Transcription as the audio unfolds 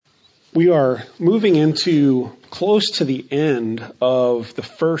We are moving into close to the end of the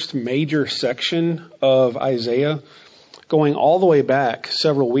first major section of Isaiah, going all the way back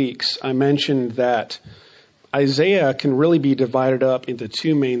several weeks. I mentioned that Isaiah can really be divided up into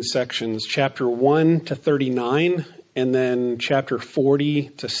two main sections, chapter 1 to 39, and then chapter 40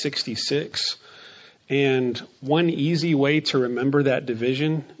 to 66. And one easy way to remember that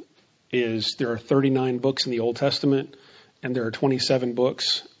division is there are 39 books in the Old Testament, and there are 27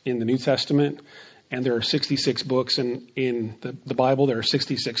 books in the New Testament, and there are 66 books in the Bible. There are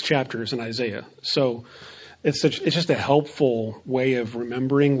 66 chapters in Isaiah. So it's just a helpful way of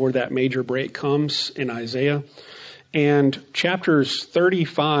remembering where that major break comes in Isaiah. And chapters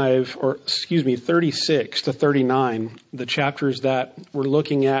 36 to 39, the chapters that we're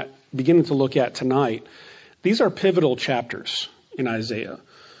beginning to look at tonight, these are pivotal chapters in Isaiah.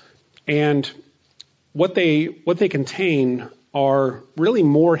 And what they contain are really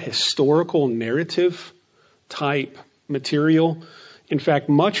more historical narrative type material. In fact,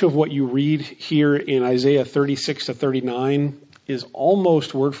 much of what you read here in Isaiah 36 to 39 is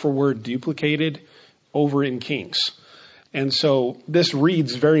almost word for word duplicated over in Kings. And so this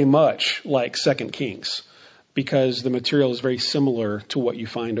reads very much like 2 Kings because the material is very similar to what you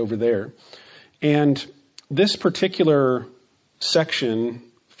find over there. And this particular section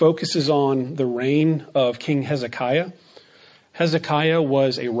focuses on the reign of King Hezekiah. Hezekiah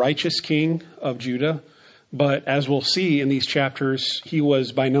was a righteous king of Judah, but as we'll see in these chapters, he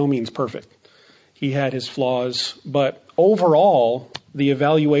was by no means perfect. He had his flaws, but overall, the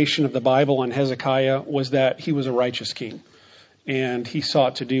evaluation of the Bible on Hezekiah was that he was a righteous king, and he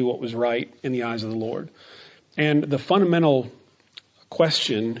sought to do what was right in the eyes of the Lord. And the fundamental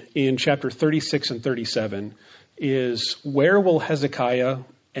question in chapter 36 and 37 is, where will Hezekiah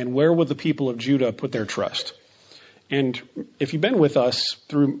and where will the people of Judah put their trust? And if you've been with us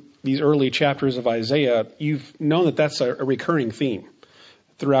through these early chapters of Isaiah, you've known that that's a recurring theme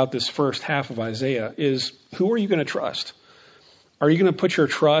throughout this first half of Isaiah is, who are you going to trust? Are you going to put your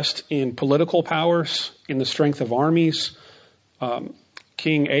trust in political powers, in the strength of armies?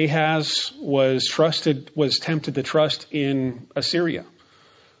 King Ahaz was tempted to trust in Assyria.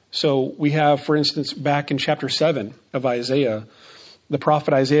 So we have, for instance, back in chapter 7 of Isaiah, the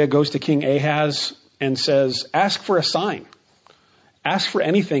prophet Isaiah goes to King Ahaz and says, ask for a sign. Ask for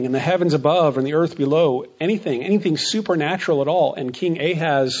anything in the heavens above and the earth below, anything supernatural at all. And King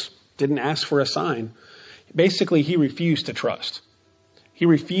Ahaz didn't ask for a sign. Basically, he refused to trust. He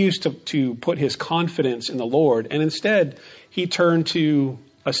refused to put his confidence in the Lord. And instead, he turned to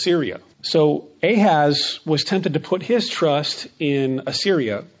Assyria. So Ahaz was tempted to put his trust in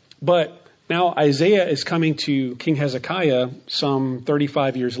Assyria. But now Isaiah is coming to King Hezekiah some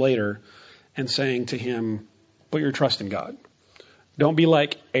 35 years later and saying to him, put your trust in God. Don't be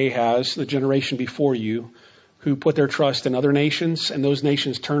like Ahaz, the generation before you, who put their trust in other nations, and those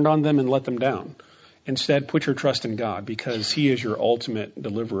nations turned on them and let them down. Instead, put your trust in God, because he is your ultimate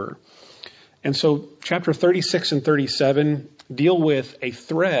deliverer. And so chapter 36 and 37 deal with a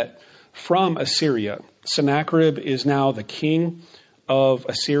threat from Assyria. Sennacherib is now the king of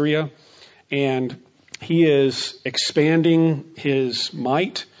Assyria, and he is expanding his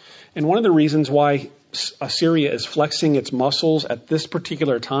might. And one of the reasons why Assyria is flexing its muscles at this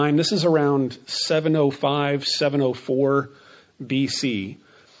particular time, this is around 705, 704 BC.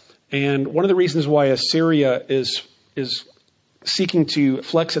 And one of the reasons why Assyria is seeking to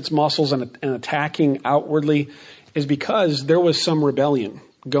flex its muscles and attacking outwardly is because there was some rebellion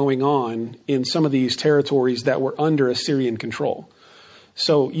going on in some of these territories that were under Assyrian control.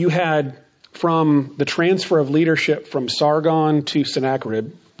 So you had, from the transfer of leadership from Sargon to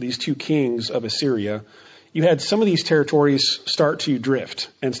Sennacherib, these two kings of Assyria, you had some of these territories start to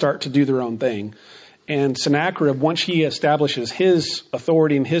drift and start to do their own thing. And Sennacherib, once he establishes his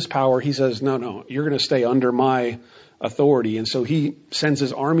authority and his power, he says, no, you're going to stay under my authority. And so he sends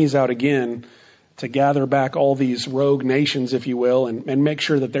his armies out again to gather back all these rogue nations, if you will, and make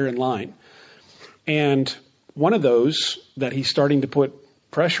sure that they're in line. And one of those that he's starting to put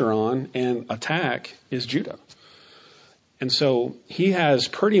pressure on and attack is Judah. And so he has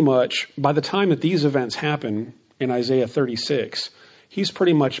pretty much, by the time that these events happen in Isaiah 36, he's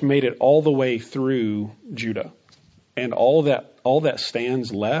pretty much made it all the way through Judah. And all that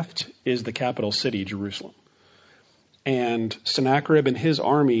stands left is the capital city, Jerusalem. And Sennacherib and his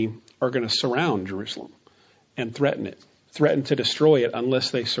army are going to surround Jerusalem and threaten to destroy it unless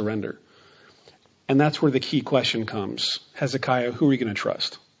they surrender. And that's where the key question comes. Hezekiah, who are you going to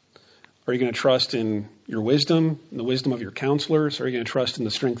trust? Are you going to trust in your wisdom, in the wisdom of your counselors? Are you going to trust in the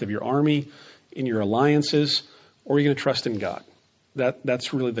strength of your army, in your alliances? Or are you going to trust in God?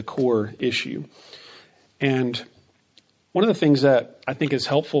 That's really the core issue. And one of the things that I think is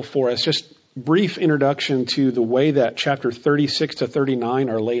helpful for us, just brief introduction to the way that chapter 36 to 39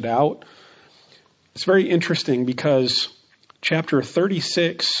 are laid out. It's very interesting because chapter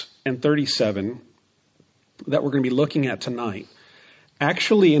 36 and 37 that we're going to be looking at tonight,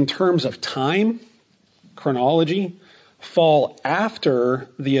 actually in terms of time, chronology, fall after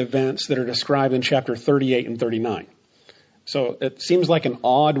the events that are described in chapter 38 and 39. So it seems like an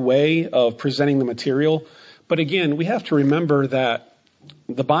odd way of presenting the material. But again, we have to remember that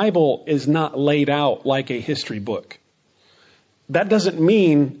the Bible is not laid out like a history book. That doesn't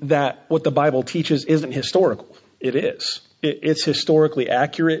mean that what the Bible teaches isn't historical. It is. It's historically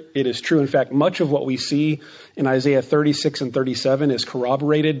accurate. It is true. In fact, much of what we see in Isaiah 36 and 37 is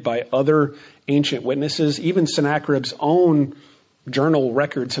corroborated by other ancient witnesses. Even Sennacherib's own journal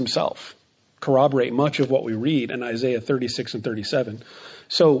records himself corroborate much of what we read in Isaiah 36 and 37.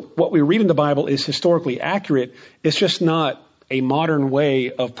 So what we read in the Bible is historically accurate. It's just not a modern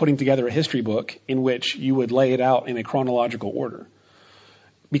way of putting together a history book in which you would lay it out in a chronological order.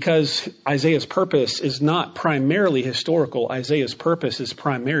 Because Isaiah's purpose is not primarily historical. Isaiah's purpose is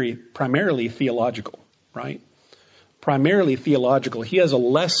primarily theological, right? Primarily theological. He has a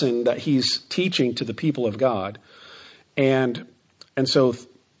lesson that he's teaching to the people of God. And so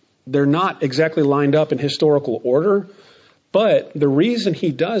they're not exactly lined up in historical order. But the reason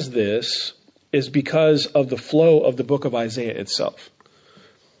he does this is because of the flow of the book of Isaiah itself.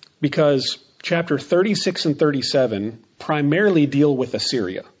 Because chapter 36 and 37 primarily deal with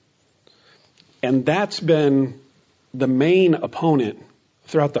Assyria. And that's been the main opponent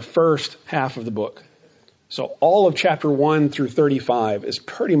throughout the first half of the book. So all of chapter 1 through 35 is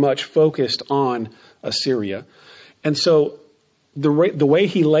pretty much focused on Assyria. And so the way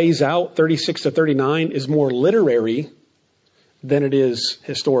he lays out 36 to 39 is more literary than it is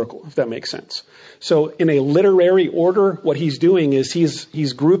historical, if that makes sense. So in a literary order, what he's doing is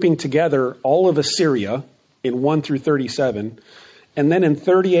he's grouping together all of Assyria in 1 through 37. And then in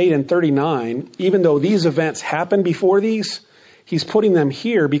 38 and 39, even though these events happened before these, he's putting them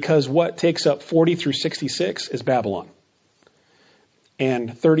here because what takes up 40 through 66 is Babylon.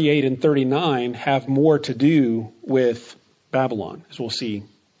 And 38 and 39 have more to do with Babylon, as we'll see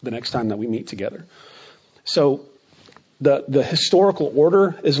the next time that we meet together. So the historical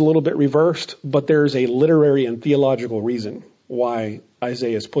order is a little bit reversed, but there's a literary and theological reason why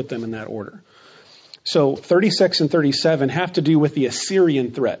Isaiah has put them in that order. So 36 and 37 have to do with the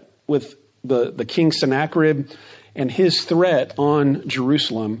Assyrian threat, with the king Sennacherib and his threat on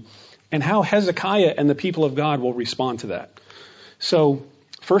Jerusalem, and how Hezekiah and the people of God will respond to that. So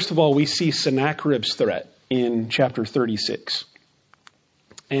first of all, we see Sennacherib's threat in chapter 36.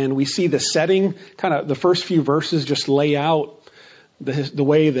 And we see the setting, kind of the first few verses just lay out the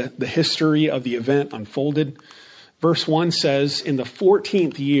way the history of the event unfolded. Verse 1 says, in the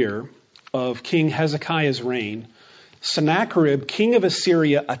 14th year of King Hezekiah's reign, Sennacherib, king of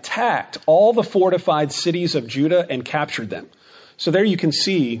Assyria, attacked all the fortified cities of Judah and captured them. So there you can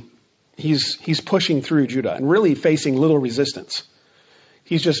see he's pushing through Judah and really facing little resistance.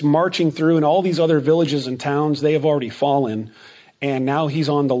 He's just marching through, and all these other villages and towns, they have already fallen. And now he's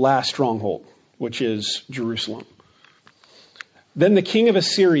on the last stronghold, which is Jerusalem. Then the king of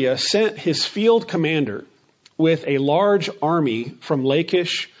Assyria sent his field commander with a large army from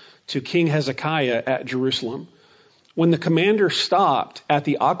Lachish to King Hezekiah at Jerusalem. When the commander stopped at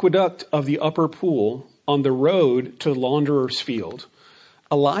the aqueduct of the upper pool on the road to the Launderer's field,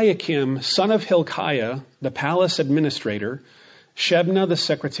 Eliakim, son of Hilkiah, the palace administrator, Shebna the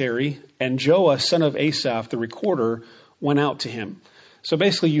secretary, and Joah, son of Asaph, the recorder, went out to him. So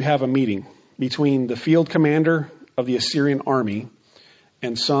basically you have a meeting between the field commander of the Assyrian army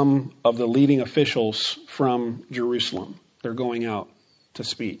and some of the leading officials from Jerusalem. They're going out to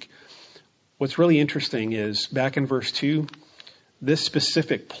speak. What's really interesting is back in verse 2, this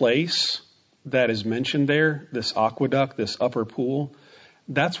specific place that is mentioned there, this aqueduct, this upper pool,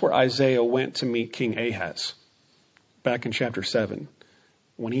 that's where Isaiah went to meet King Ahaz back in chapter 7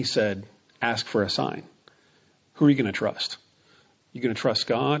 when he said, ask for a sign. Who are you going to trust? You going to trust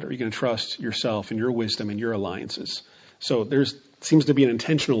God, or are you going to trust yourself and your wisdom and your alliances? So there seems to be an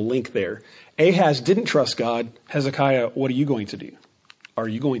intentional link there. Ahaz didn't trust God. Hezekiah, what are you going to do? Are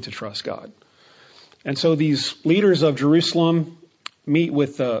you going to trust God? And so these leaders of Jerusalem meet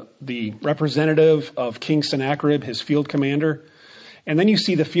with the representative of King Sennacherib, his field commander. And then you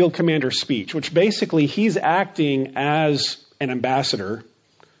see the field commander's speech, which basically he's acting as an ambassador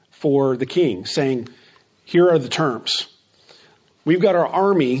for the king, saying, here are the terms. We've got our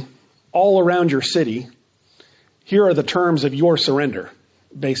army all around your city. Here are the terms of your surrender,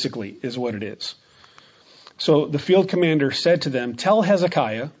 basically, is what it is. So the field commander said to them, tell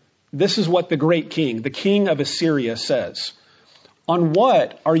Hezekiah, this is what the great king, the king of Assyria, says. On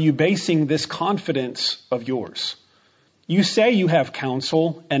what are you basing this confidence of yours? You say you have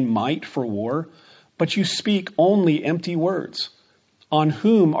counsel and might for war, but you speak only empty words. On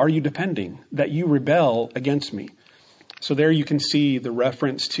whom are you depending that you rebel against me? So there you can see the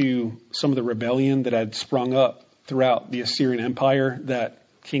reference to some of the rebellion that had sprung up throughout the Assyrian Empire that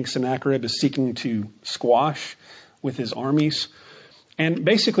King Sennacherib is seeking to squash with his armies. And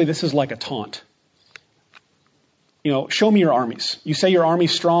basically this is like a taunt. Show me your armies. You say your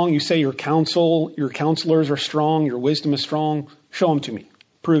army's strong. You say your counselors are strong. Your wisdom is strong. Show them to me.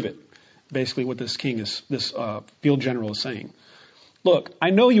 Prove it. Basically what this field general is saying. Look, I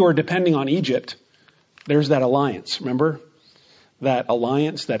know you are depending on Egypt. There's that alliance, remember? That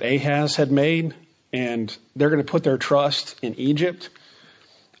alliance that Ahaz had made, and they're going to put their trust in Egypt.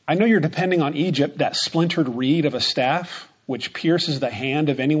 I know you're depending on Egypt, that splintered reed of a staff, which pierces the hand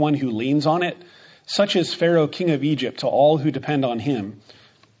of anyone who leans on it, such as Pharaoh, king of Egypt, to all who depend on him.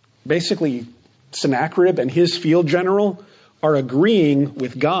 Basically, Sennacherib and his field general are agreeing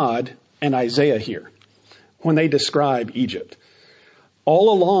with God and Isaiah here when they describe Egypt.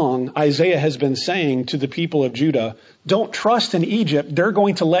 All along, Isaiah has been saying to the people of Judah, don't trust in Egypt. They're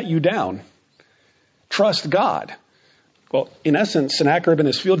going to let you down. Trust God. Well, in essence, Sennacherib and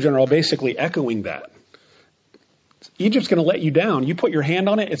his field general are basically echoing that. Egypt's going to let you down. You put your hand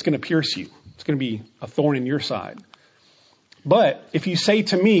on it, it's going to pierce you. It's going to be a thorn in your side. But if you say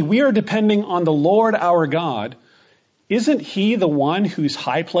to me, we are depending on the Lord our God, isn't he the one whose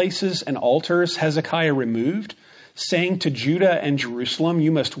high places and altars Hezekiah removed, saying to Judah and Jerusalem,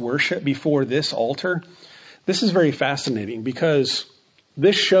 you must worship before this altar? This is very fascinating because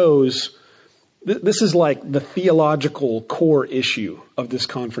this shows, this is like the theological core issue of this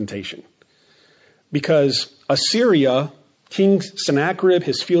confrontation. Because Assyria, King Sennacherib,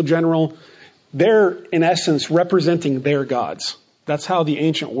 his field general, they're in essence representing their gods. That's how the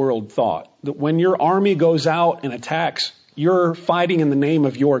ancient world thought. That when your army goes out and attacks, you're fighting in the name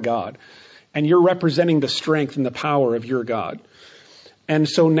of your God. And you're representing the strength and the power of your God. And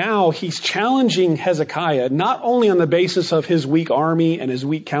so now he's challenging Hezekiah, not only on the basis of his weak army and his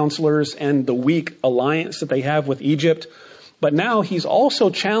weak counselors and the weak alliance that they have with Egypt, but now he's also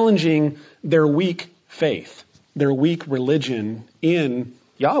challenging their weak faith, their weak religion in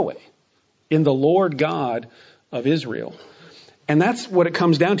Yahweh, in the Lord God of Israel. And that's what it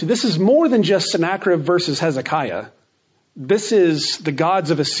comes down to. This is more than just Sennacherib versus Hezekiah. This is the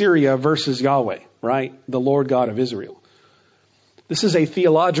gods of Assyria versus Yahweh, right? The Lord God of Israel. This is a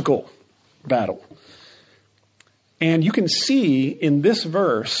theological battle. And you can see in this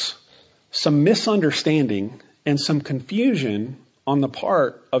verse some misunderstanding and some confusion on the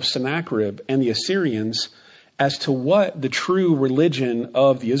part of Sennacherib and the Assyrians as to what the true religion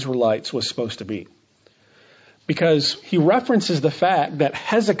of the Israelites was supposed to be. Because he references the fact that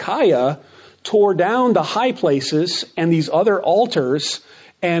Hezekiah tore down the high places and these other altars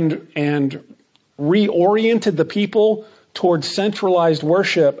and reoriented the people towards centralized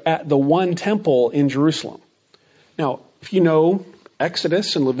worship at the one temple in Jerusalem. Now, if you know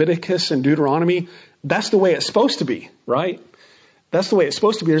Exodus and Leviticus and Deuteronomy, that's the way it's supposed to be, right? That's the way it's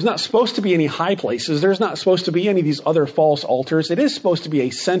supposed to be. There's not supposed to be any high places. There's not supposed to be any of these other false altars. It is supposed to be a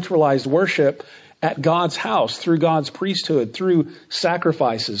centralized worship at God's house, through God's priesthood, through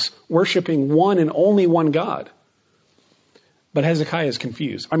sacrifices, worshiping one and only one God. But Hezekiah is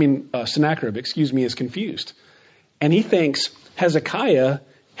confused. Sennacherib, is confused. And he thinks Hezekiah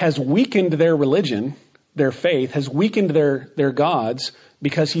has weakened their religion, their faith, has weakened their gods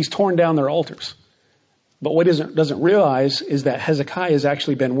because he's torn down their altars. But what he doesn't realize is that Hezekiah has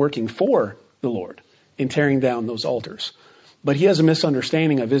actually been working for the Lord in tearing down those altars. But he has a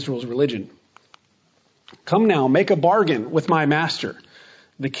misunderstanding of Israel's religion. Come now, make a bargain with my master,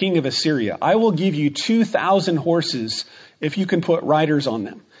 the king of Assyria. I will give you 2,000 horses if you can put riders on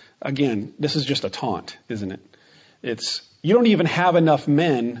them. Again, this is just a taunt, isn't it? You don't even have enough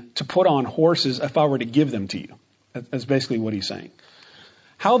men to put on horses if I were to give them to you. That's basically what he's saying.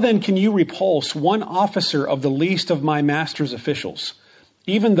 How then can you repulse one officer of the least of my master's officials,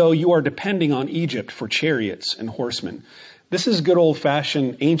 even though you are depending on Egypt for chariots and horsemen? This is good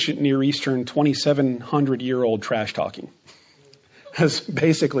old-fashioned ancient Near Eastern 2,700-year-old trash talking. That's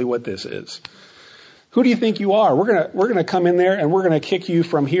basically what this is. Who do you think you are? We're gonna come in there and we're gonna kick you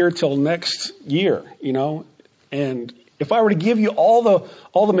from here till next year, And if I were to give you all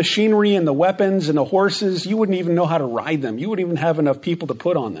the machinery and the weapons and the horses, you wouldn't even know how to ride them. You wouldn't even have enough people to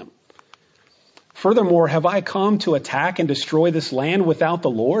put on them. Furthermore, have I come to attack and destroy this land without the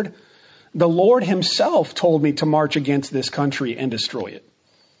Lord? The Lord himself told me to march against this country and destroy it.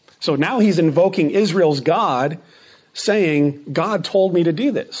 So now he's invoking Israel's God, saying, God told me to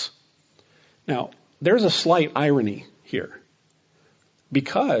do this. Now, there's a slight irony here.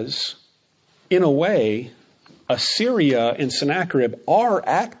 Because, in a way, Assyria and Sennacherib are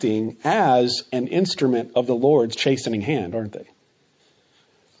acting as an instrument of the Lord's chastening hand, aren't they?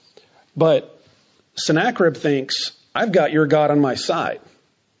 But Sennacherib thinks, I've got your God on my side.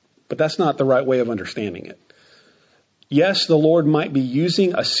 But that's not the right way of understanding it. Yes, the Lord might be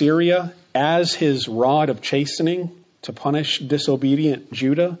using Assyria as his rod of chastening to punish disobedient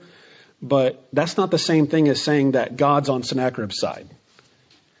Judah, but that's not the same thing as saying that God's on Sennacherib's side.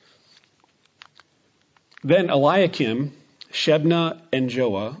 Then Eliakim, Shebna and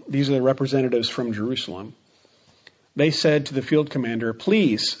Joah, these are the representatives from Jerusalem, they said to the field commander,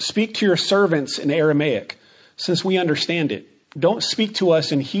 please speak to your servants in Aramaic, since we understand it. Don't speak to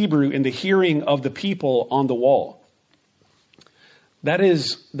us in Hebrew in the hearing of the people on the wall. That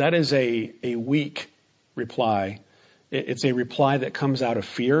is a weak reply. It's a reply that comes out of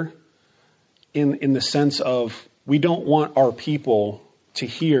fear in the sense of we don't want our people to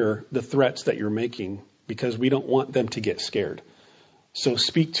hear the threats that you're making because we don't want them to get scared. So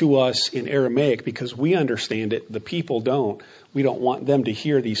speak to us in Aramaic because we understand it. The people don't. We don't want them to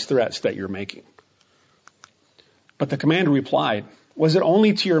hear these threats that you're making. But the commander replied, was it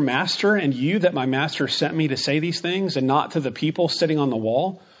only to your master and you that my master sent me to say these things and not to the people sitting on the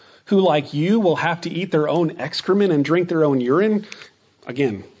wall who like you will have to eat their own excrement and drink their own urine?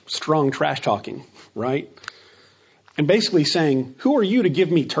 Again, strong trash talking, right? And basically saying, who are you to give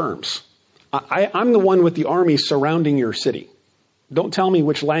me terms? I'm the one with the army surrounding your city. Don't tell me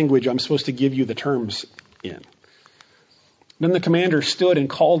which language I'm supposed to give you the terms in. Then the commander stood and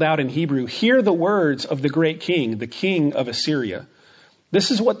called out in Hebrew, hear the words of the great king, the king of Assyria. This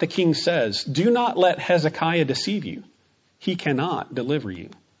is what the king says. Do not let Hezekiah deceive you. He cannot deliver you.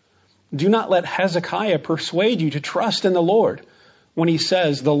 Do not let Hezekiah persuade you to trust in the Lord when he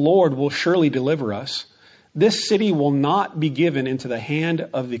says the Lord will surely deliver us. This city will not be given into the hand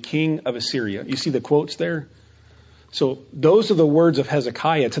of the king of Assyria. You see the quotes there? So those are the words of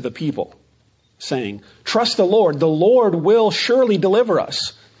Hezekiah to the people, saying, trust the Lord will surely deliver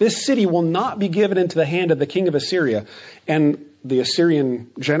us. This city will not be given into the hand of the king of Assyria. And the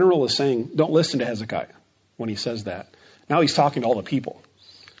Assyrian general is saying, don't listen to Hezekiah when he says that. Now he's talking to all the people.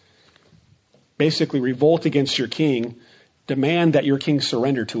 Basically, revolt against your king, demand that your king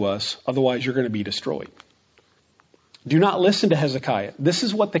surrender to us, otherwise you're going to be destroyed. Do not listen to Hezekiah. This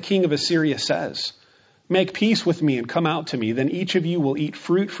is what the king of Assyria says. Make peace with me and come out to me. Then each of you will eat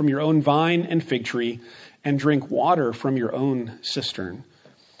fruit from your own vine and fig tree and drink water from your own cistern.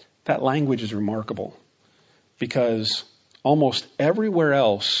 That language is remarkable because almost everywhere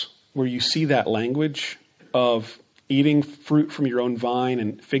else where you see that language of eating fruit from your own vine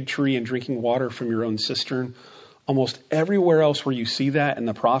and fig tree and drinking water from your own cistern, almost everywhere else where you see that in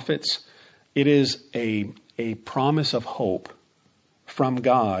the prophets, it is a promise of hope from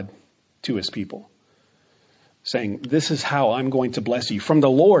God to his people. Saying, this is how I'm going to bless you, from the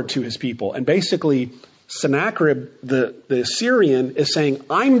Lord to his people. And basically, Sennacherib, the Assyrian, is saying,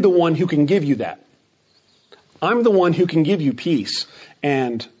 I'm the one who can give you that. I'm the one who can give you peace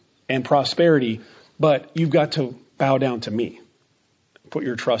and prosperity, but you've got to bow down to me. Put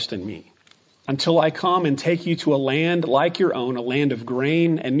your trust in me. Until I come and take you to a land like your own, a land of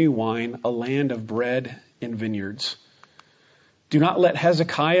grain and new wine, a land of bread and vineyards. Do not let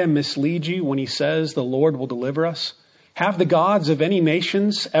Hezekiah mislead you when he says the Lord will deliver us. Have the gods of any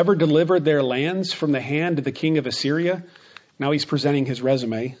nations ever delivered their lands from the hand of the king of Assyria? Now he's presenting his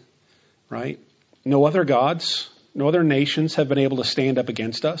resume, right? No other gods, no other nations have been able to stand up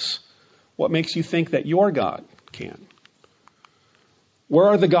against us. What makes you think that your God can? Where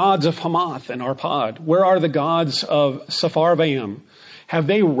are the gods of Hamath and Arpad? Where are the gods of Sepharvaim? Have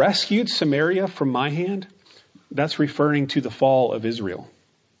they rescued Samaria from my hand? That's referring to the fall of Israel.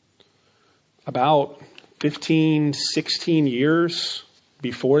 About 15, 16 years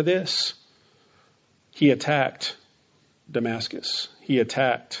before this, he attacked Damascus. He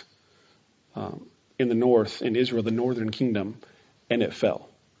attacked in the north, in Israel, the northern kingdom, and it fell.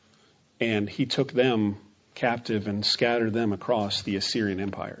 And he took them captive and scattered them across the Assyrian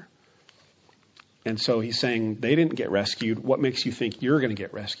Empire. And so he's saying, they didn't get rescued. What makes you think you're going to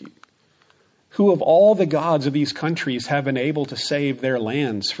get rescued? Who of all the gods of these countries have been able to save their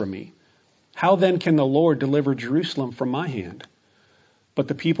lands from me? How then can the Lord deliver Jerusalem from my hand? But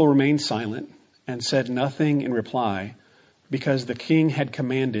the people remained silent and said nothing in reply, because the king had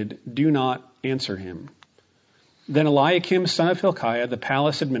commanded, do not answer him. Then Eliakim, son of Hilkiah, the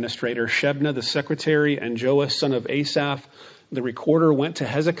palace administrator, Shebna, the secretary, and Joah, son of Asaph, the recorder, went to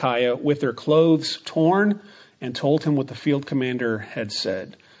Hezekiah with their clothes torn and told him what the field commander had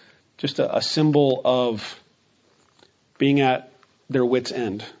said. Just a symbol of being at their wits'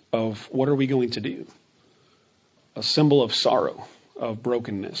 end of what are we going to do? A symbol of sorrow, of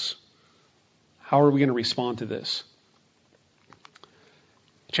brokenness. How are we going to respond to this?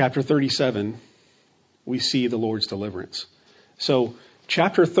 Chapter 37, we see the Lord's deliverance. So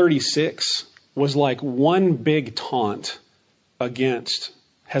chapter 36 was like one big taunt against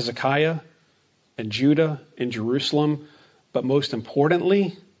Hezekiah and Judah and Jerusalem, but most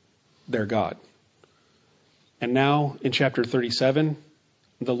importantly, their God. And now in chapter 37,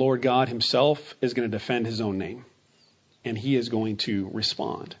 the Lord God himself is going to defend his own name, and he is going to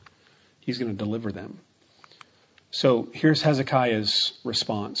respond. He's going to deliver them. So here's Hezekiah's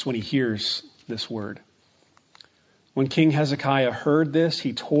response when he hears this word. When King Hezekiah heard this,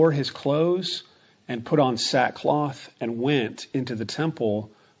 he tore his clothes and put on sackcloth and went into the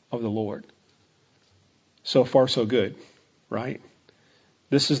temple of the Lord. So far, so good, right?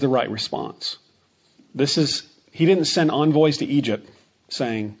 This is the right response. He didn't send envoys to Egypt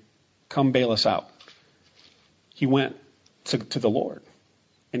saying, come bail us out. He went to the Lord,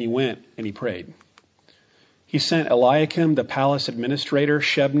 and he went and he prayed. He sent Eliakim, the palace administrator,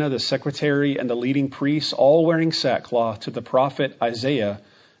 Shebna, the secretary, and the leading priests, all wearing sackcloth, to the prophet Isaiah,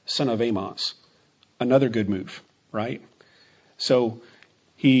 son of Amos. Another good move, right? So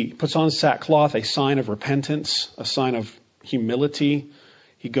he puts on sackcloth, a sign of repentance, a sign of humility.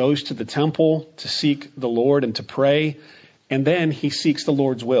 He goes to the temple to seek the Lord and to pray. And then he seeks the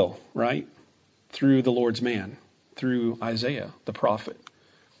Lord's will, right? Through the Lord's man, through Isaiah, the prophet.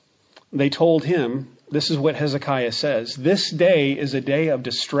 They told him, this is what Hezekiah says, this day is a day of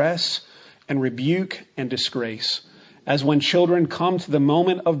distress and rebuke and disgrace, as when children come to the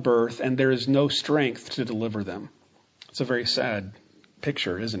moment of birth and there is no strength to deliver them. It's a very sad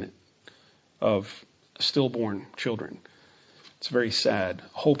picture, isn't it? Of stillborn children. It's a very sad,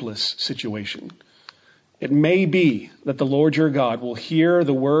 hopeless situation. It may be that the Lord your God will hear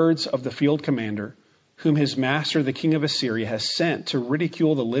the words of the field commander, whom his master, the king of Assyria, has sent to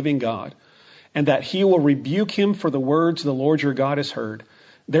ridicule the living God, and that he will rebuke him for the words the Lord your God has heard.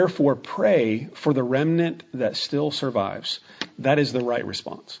 Therefore, pray for the remnant that still survives. That is the right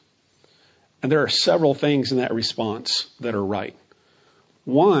response. And there are several things in that response that are right.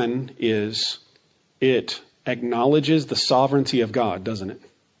 One is it acknowledges the sovereignty of God, doesn't it?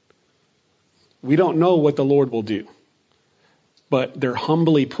 We don't know what the Lord will do, but they're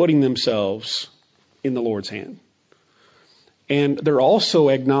humbly putting themselves in the Lord's hand. And they're also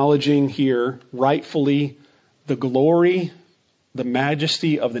acknowledging here, rightfully, the glory, the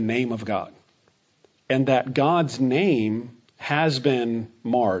majesty of the name of God. And that God's name has been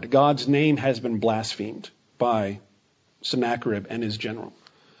marred. God's name has been blasphemed by Sennacherib and his general.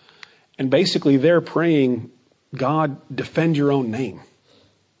 And basically they're praying, God, defend your own name.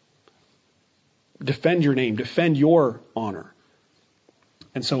 Defend your name. Defend your honor.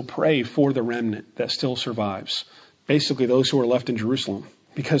 And so pray for the remnant that still survives. Basically those who are left in Jerusalem,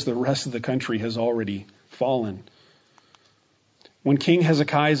 because the rest of the country has already fallen. When King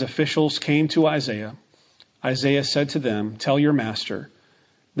Hezekiah's officials came to Isaiah, Isaiah said to them, tell your master,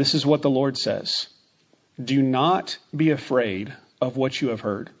 this is what the Lord says. Do not be afraid of what you have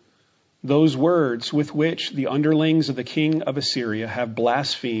heard. Those words with which the underlings of the king of Assyria have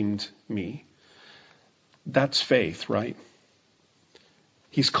blasphemed me. That's faith, right?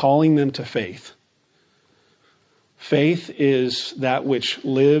 He's calling them to faith. Faith is that which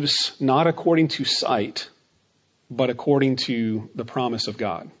lives not according to sight, but according to the promise of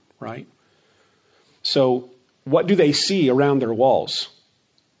God, right? So what do they see around their walls?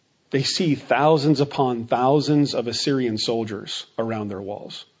 They see thousands upon thousands of Assyrian soldiers around their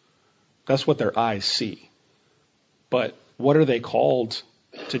walls. That's what their eyes see. But what are they called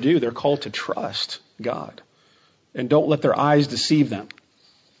to do? They're called to trust God. And don't let their eyes deceive them.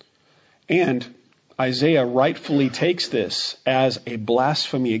 And Isaiah rightfully takes this as a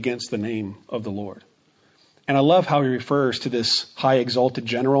blasphemy against the name of the Lord. And I love how he refers to this high exalted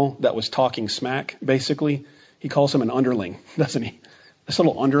general that was talking smack, basically. He calls him an underling, doesn't he? This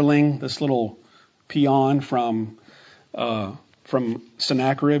little underling, this little peon from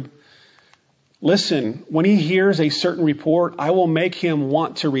Sennacherib. Listen, when he hears a certain report, I will make him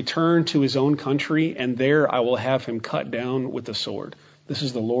want to return to his own country, and there I will have him cut down with the sword. This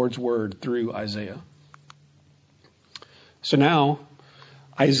is the Lord's word through Isaiah. So now,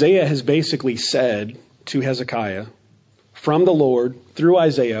 Isaiah has basically said to Hezekiah, from the Lord through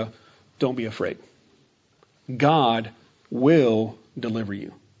Isaiah, don't be afraid. God will deliver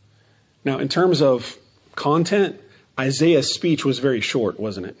you. Now, in terms of content, Isaiah's speech was very short,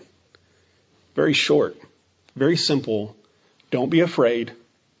 wasn't it? Very short, very simple. Don't be afraid.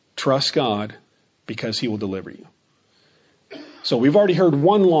 Trust God because he will deliver you. So we've already heard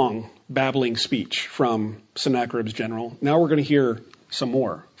one long babbling speech from Sennacherib's general. Now we're going to hear some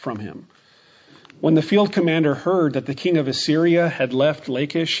more from him. When the field commander heard that the king of Assyria had left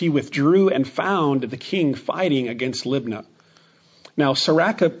Lachish, he withdrew and found the king fighting against Libnah. Now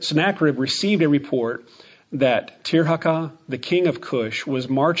Sennacherib received a report that Tirhakah, the king of Cush, was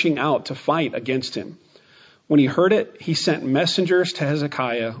marching out to fight against him. When he heard it, he sent messengers to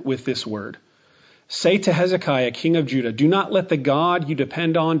Hezekiah with this word. Say to Hezekiah, king of Judah, do not let the God you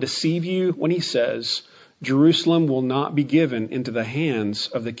depend on deceive you when he says, Jerusalem will not be given into the hands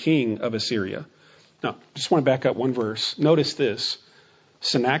of the king of Assyria. Now, just want to back up one verse. Notice this.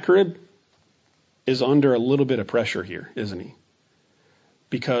 Sennacherib is under a little bit of pressure here, isn't he?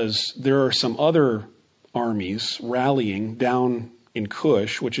 Because there are some other armies rallying down in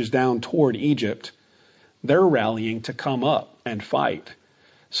Cush, which is down toward Egypt. They're rallying to come up and fight.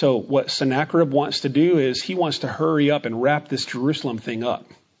 So what Sennacherib wants to do is he wants to hurry up and wrap this Jerusalem thing up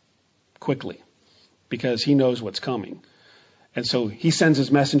quickly because he knows what's coming. And so he sends his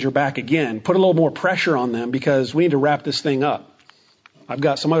messenger back again, put a little more pressure on them because we need to wrap this thing up. I've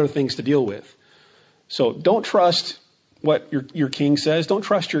got some other things to deal with. So don't trust what your king says. Don't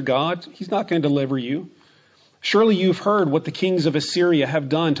trust your God. He's not going to deliver you. Surely you've heard what the kings of Assyria have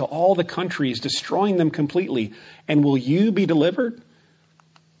done to all the countries, destroying them completely. And will you be delivered?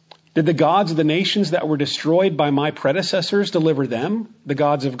 Did the gods of the nations that were destroyed by my predecessors deliver them? The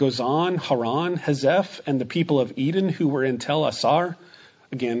gods of Gozan, Haran, Hezeph, and the people of Eden who were in Tel Assar?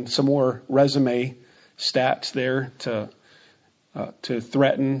 Again, some more resume stats there to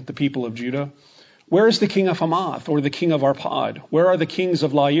threaten the people of Judah. Where is the king of Hamath or the king of Arpad? Where are the kings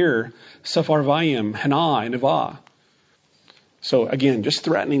of Lair, Sepharvaim, Hena, and Ivah? So again, just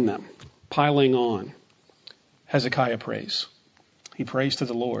threatening them, piling on. Hezekiah prays. He prays to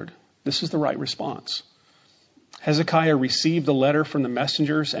the Lord. This is the right response. Hezekiah received the letter from the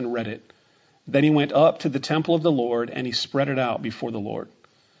messengers and read it. Then he went up to the temple of the Lord and he spread it out before the Lord.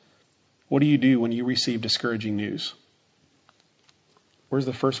 What do you do when you receive discouraging news? Where's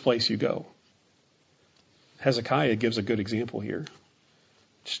the first place you go? Hezekiah gives a good example here.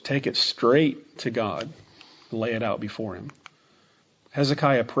 Just take it straight to God and lay it out before him.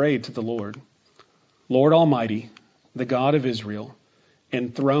 Hezekiah prayed to the Lord. Lord Almighty, the God of Israel,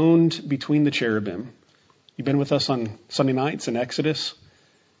 enthroned between the cherubim. You've been with us on Sunday nights in Exodus?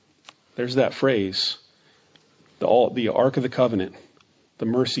 There's that phrase. The Ark of the Covenant, the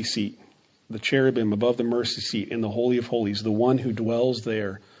mercy seat, the cherubim above the mercy seat in the Holy of Holies, the one who dwells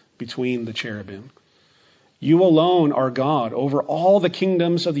there between the cherubim. You alone are God over all the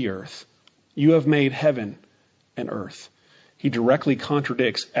kingdoms of the earth. You have made heaven and earth. He directly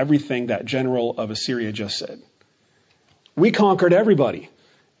contradicts everything that general of Assyria just said. We conquered everybody.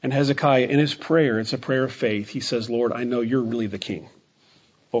 And Hezekiah, in his prayer, it's a prayer of faith. He says, Lord, I know you're really the king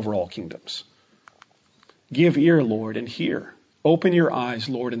over all kingdoms. Give ear, Lord, and hear. Open your eyes,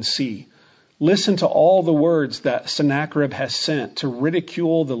 Lord, and see. Listen to all the words that Sennacherib has sent to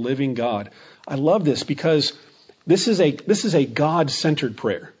ridicule the living God. I love this because this is a God-centered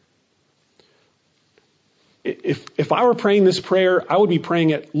prayer. If I were praying this prayer, I would be praying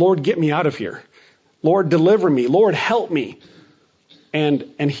it, Lord, get me out of here. Lord, deliver me. Lord, help me. And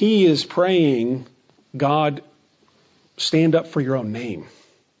he is praying, God, stand up for your own name.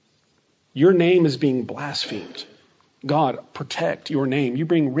 Your name is being blasphemed. God, protect your name. You're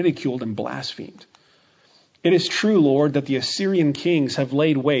being ridiculed and blasphemed. It is true, Lord, that the Assyrian kings have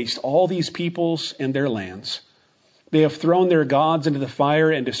laid waste all these peoples and their lands. They have thrown their gods into the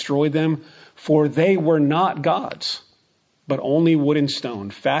fire and destroyed them, for they were not gods, but only wood and stone,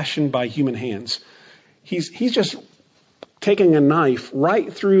 fashioned by human hands. He's just taking a knife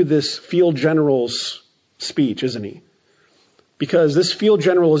right through this field general's speech, isn't he? Because this field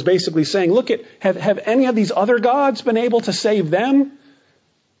general is basically saying, look, have any of these other gods been able to save them?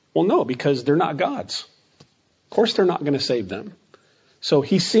 Well, no, because they're not gods. Of course they're not going to save them. So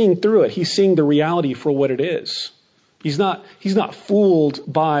he's seeing through it. He's seeing the reality for what it is. He's not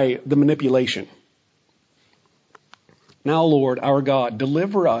fooled by the manipulation. Now, Lord, our God,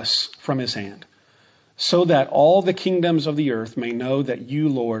 deliver us from his hand, so that all the kingdoms of the earth may know that you,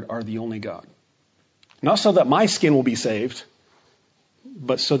 Lord, are the only God. Not so that my skin will be saved,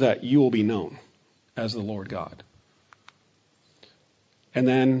 but so that you will be known as the Lord God. And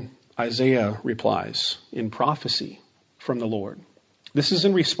then Isaiah replies in prophecy from the Lord. This is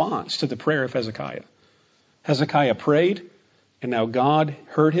in response to the prayer of Hezekiah. Hezekiah prayed, and now God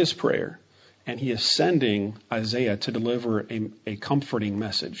heard his prayer, and he is sending Isaiah to deliver a comforting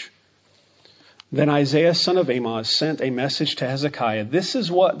message. Then Isaiah, son of Amoz, sent a message to Hezekiah. This is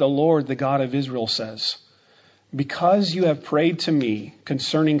what the Lord, the God of Israel, says. Because you have prayed to me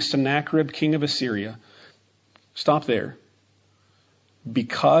concerning Sennacherib, king of Assyria. Stop there.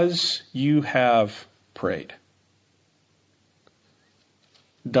 Because you have prayed.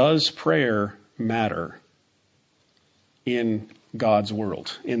 Does prayer matter in God's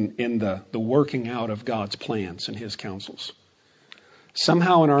world, in the working out of God's plans and his counsels?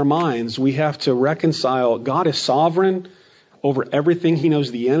 Somehow in our minds, we have to reconcile God is sovereign over everything. He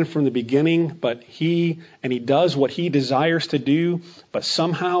knows the end from the beginning, but he does what he desires to do, but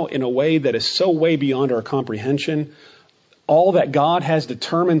somehow in a way that is so way beyond our comprehension. All that God has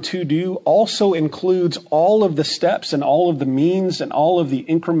determined to do also includes all of the steps and all of the means and all of the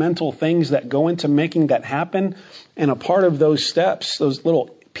incremental things that go into making that happen. And a part of those steps, those little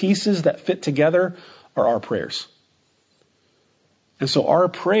pieces that fit together, are our prayers. And so our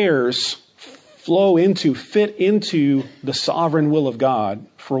prayers fit into the sovereign will of God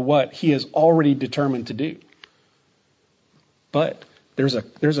for what he has already determined to do. But there's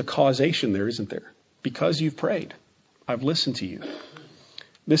a causation there, isn't there? Because you've prayed. I've listened to you.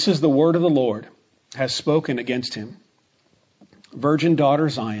 This is the word of the Lord has spoken against him. Virgin daughter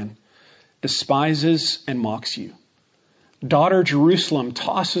Zion despises and mocks you. Daughter Jerusalem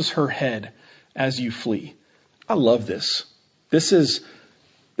tosses her head as you flee. I love this. This is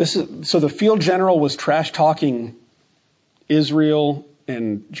so the field general was trash talking Israel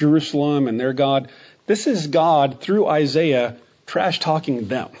and Jerusalem and their God. This is God through Isaiah trash talking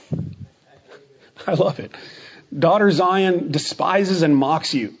them. I love it. Daughter Zion despises and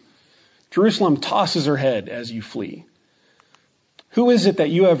mocks you. Jerusalem tosses her head as you flee. Who is it that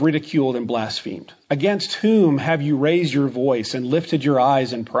you have ridiculed and blasphemed? Against whom have you raised your voice and lifted your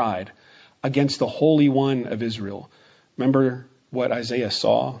eyes in pride? Against the Holy One of Israel. Remember what Isaiah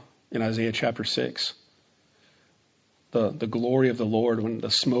saw in Isaiah chapter 6? The glory of the Lord when the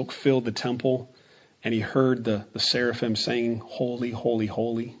smoke filled the temple and he heard the seraphim saying, Holy, holy,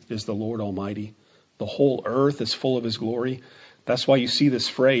 holy is the Lord Almighty. The whole earth is full of his glory. That's why you see this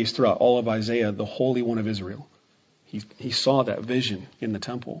phrase throughout all of Isaiah, the Holy One of Israel. He saw that vision in the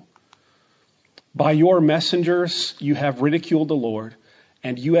temple. By your messengers you have ridiculed the Lord,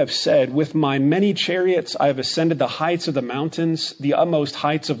 and you have said, with my many chariots I have ascended the heights of the mountains, the utmost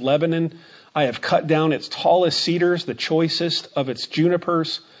heights of Lebanon. I have cut down its tallest cedars, the choicest of its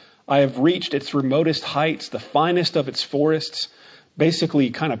junipers. I have reached its remotest heights, the finest of its forests.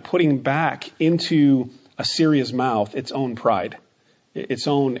 Basically kind of putting back into Assyria's mouth its own pride, its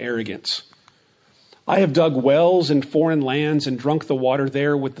own arrogance. I have dug wells in foreign lands and drunk the water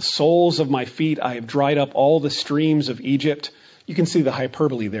there. With the soles of my feet I have dried up all the streams of Egypt. You can see the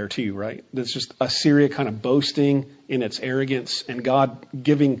hyperbole there too, right? That's just Assyria kind of boasting in its arrogance and God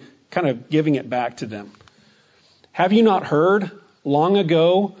giving it back to them. Have you not heard? Long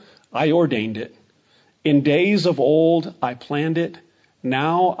ago I ordained it. In days of old I planned it.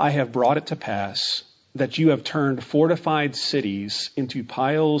 Now I have brought it to pass that you have turned fortified cities into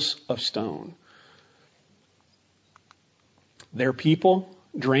piles of stone. Their people,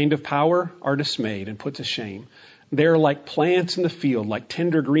 drained of power, are dismayed and put to shame. They are like plants in the field, like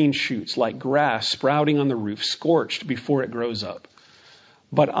tender green shoots, like grass sprouting on the roof, scorched before it grows up.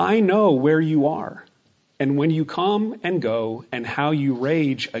 But I know where you are, and when you come and go, and how you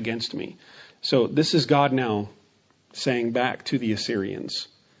rage against me. So this is God now saying back to the Assyrians,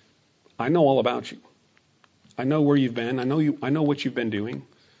 I know all about you. I know where you've been. I know what you've been doing.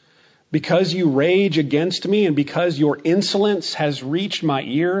 Because you rage against me and because your insolence has reached my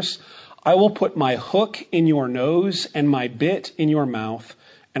ears, I will put my hook in your nose and my bit in your mouth,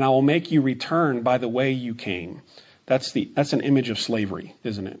 and I will make you return by the way you came. That's an image of slavery,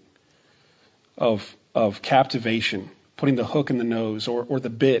 isn't it? Of captivation, putting the hook in the nose or the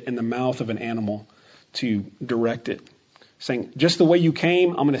bit in the mouth of an animal to direct it. Saying, just the way you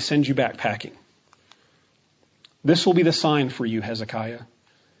came, I'm going to send you back packing. This will be the sign for you, Hezekiah.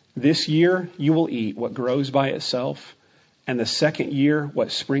 This year you will eat what grows by itself, and the second year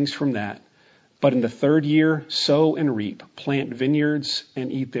what springs from that. But in the third year, sow and reap, plant vineyards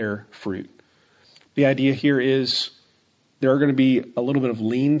and eat their fruit. The idea here is there are going to be a little bit of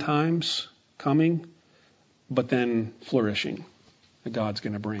lean times coming, but then flourishing that God's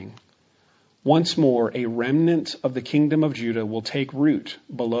going to bring. Once more, a remnant of the kingdom of Judah will take root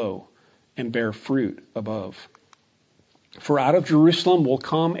below and bear fruit above. For out of Jerusalem will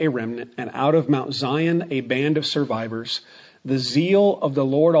come a remnant, and out of Mount Zion a band of survivors. The zeal of the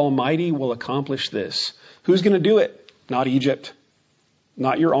Lord Almighty will accomplish this. Who's going to do it? Not Egypt,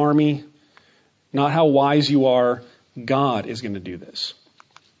 not your army, not how wise you are. God is going to do this.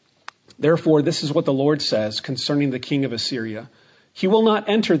 Therefore, this is what the Lord says concerning the king of Assyria. He will not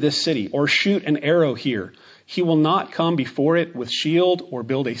enter this city or shoot an arrow here. He will not come before it with shield or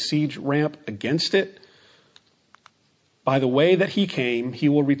build a siege ramp against it. By the way that he came, he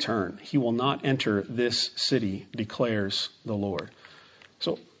will return. He will not enter this city, declares the Lord.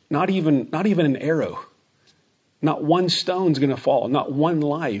 So not even an arrow. Not one stone's going to fall. Not one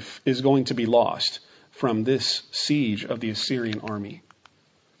life is going to be lost from this siege of the Assyrian army.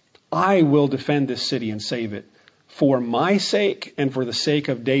 I will defend this city and save it for my sake and for the sake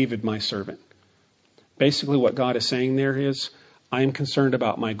of David, my servant. Basically what God is saying there is, I am concerned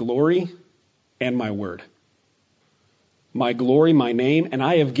about my glory and my word. My glory, my name, and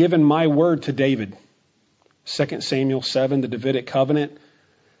I have given my word to David. 2 Samuel 7, the Davidic covenant.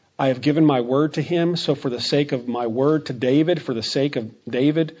 I have given my word to him, so for the sake of my word to David, for the sake of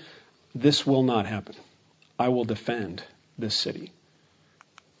David, this will not happen. I will defend this city.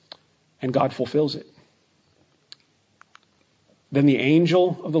 And God fulfills it. Then the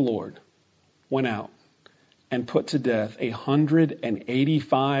angel of the Lord went out and put to death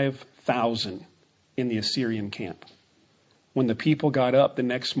 185,000 in the Assyrian camp. When the people got up the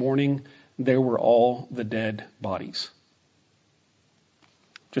next morning, there were all the dead bodies.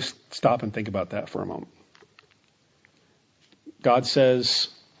 Just stop and think about that for a moment. God says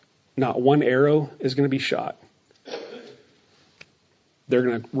not one arrow is going to be shot. They're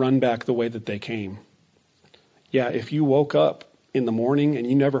going to run back the way that they came. Yeah, if you woke up in the morning and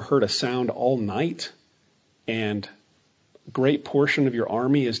you never heard a sound all night, and a great portion of your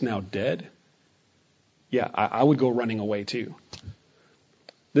army is now dead, yeah, I would go running away too.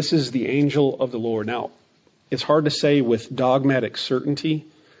 This is the angel of the Lord. Now, it's hard to say with dogmatic certainty,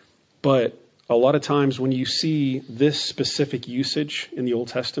 but a lot of times when you see this specific usage in the Old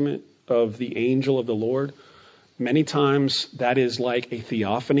Testament of the angel of the Lord, many times that is like a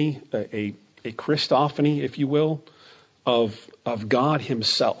theophany, a Christophany, if you will, of God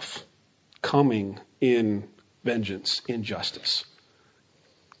himself coming in vengeance, in justice.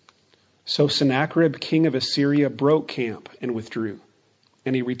 So Sennacherib, king of Assyria, broke camp and withdrew.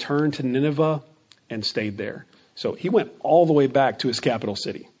 And he returned to Nineveh and stayed there. So he went all the way back to his capital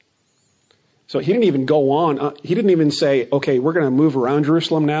city. So he didn't even go on. He didn't even say, okay, we're going to move around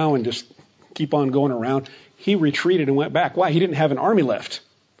Jerusalem now and just keep on going around. He retreated and went back. Why? He didn't have an army left.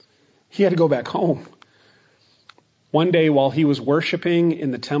 He had to go back home. One day while he was worshiping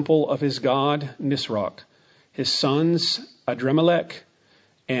in the temple of his god Nisroch, his sons Adremelech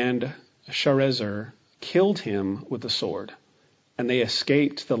and Sharezer killed him with the sword, and they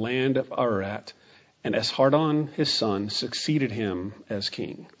escaped to the land of Ararat, and Esarhaddon, his son, succeeded him as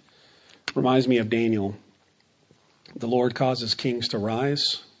king. Reminds me of Daniel. The Lord causes kings to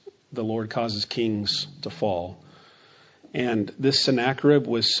rise. The Lord causes kings to fall. And this Sennacherib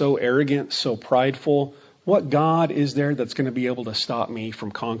was so arrogant, so prideful. What God is there that's going to be able to stop me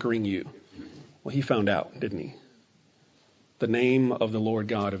from conquering you? Well, he found out, didn't he? The name of the Lord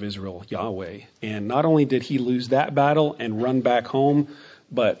God of Israel, Yahweh. And not only did he lose that battle and run back home,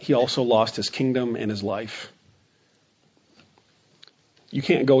 but he also lost his kingdom and his life. You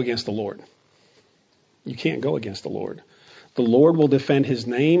can't go against the Lord. You can't go against the Lord. The Lord will defend his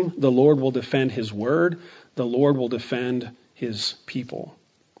name. The Lord will defend his word. The Lord will defend his people.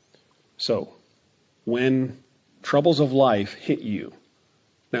 So, when troubles of life hit you,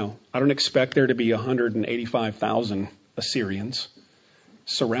 now, I don't expect there to be 185,000 Assyrians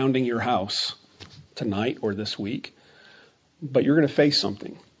surrounding your house tonight or this week, but you're going to face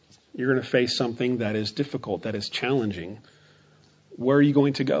something. You're going to face something that is difficult, that is challenging. Where are you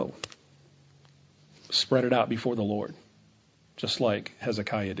going to go? Spread it out before the Lord, just like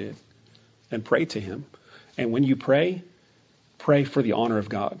Hezekiah did, and pray to him. And when you pray, pray for the honor of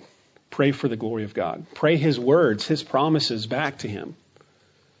God. Pray for the glory of God. Pray his words, his promises back to him.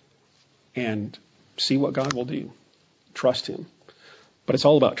 And see what God will do. Trust him. But it's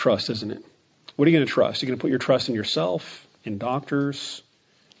all about trust, isn't it? What are you going to trust? You're going to put your trust in yourself, in doctors,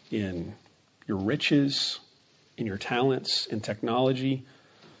 in your riches, in your talents, in technology.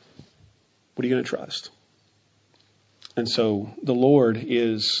 What are you going to trust? And so the Lord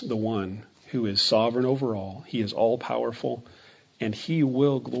is the one who is sovereign over all. He is all powerful, and he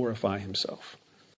will glorify himself.